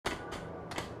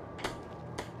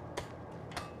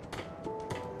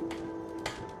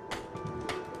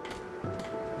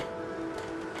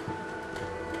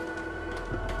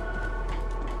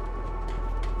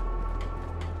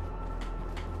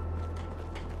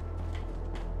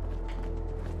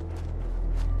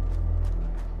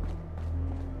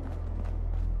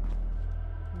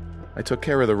I took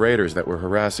care of the raiders that were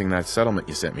harassing that settlement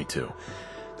you sent me to.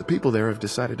 The people there have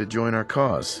decided to join our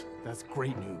cause. That's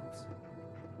great news.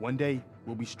 One day,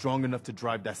 we'll be strong enough to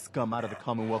drive that scum out of the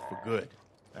Commonwealth for good.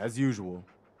 As usual,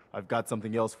 I've got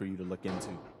something else for you to look into.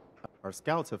 Our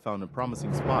scouts have found a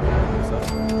promising spot for the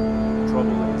settlement. The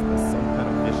trouble is, there's some kind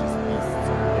of vicious beasts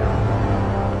over there.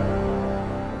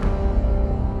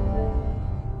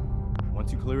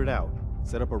 Once you clear it out,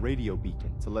 set up a radio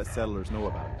beacon to let settlers know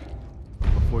about it.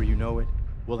 Before you know it,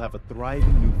 we'll have a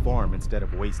thriving new farm instead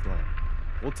of wasteland.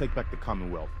 We'll take back the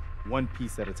Commonwealth, one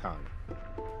piece at a time.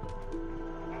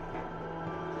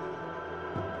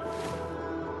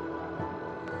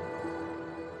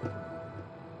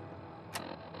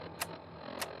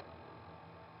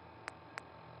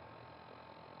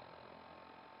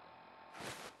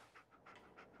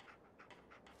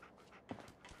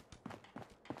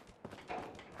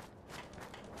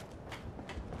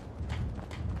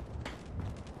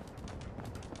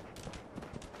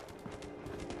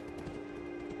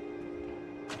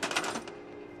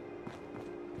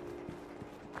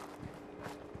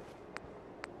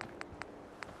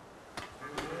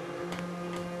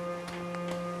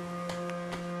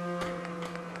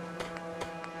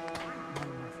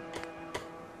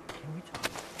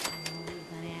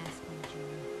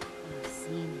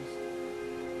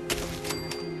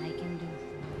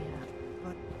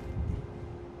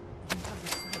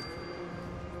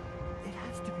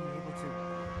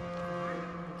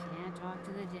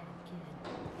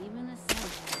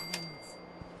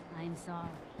 Sorry.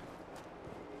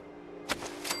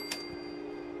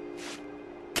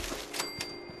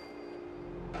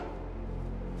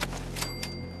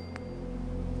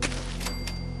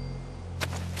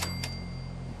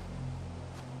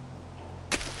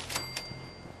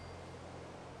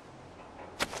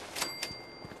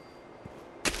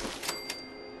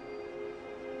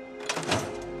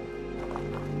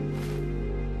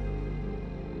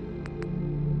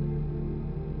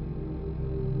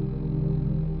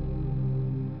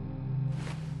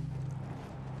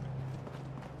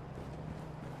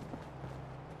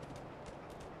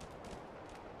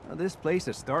 This place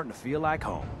is starting to feel like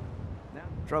home. Now,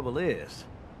 the trouble is,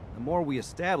 the more we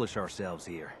establish ourselves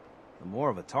here, the more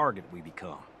of a target we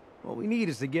become. What we need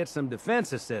is to get some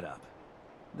defenses set up.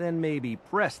 Then maybe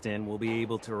Preston will be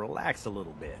able to relax a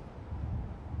little bit.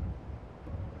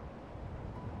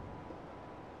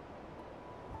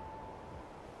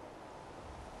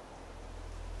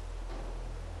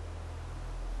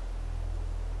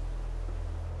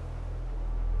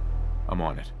 I'm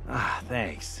on it. Ah,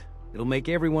 thanks. It'll make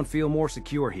everyone feel more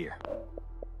secure here.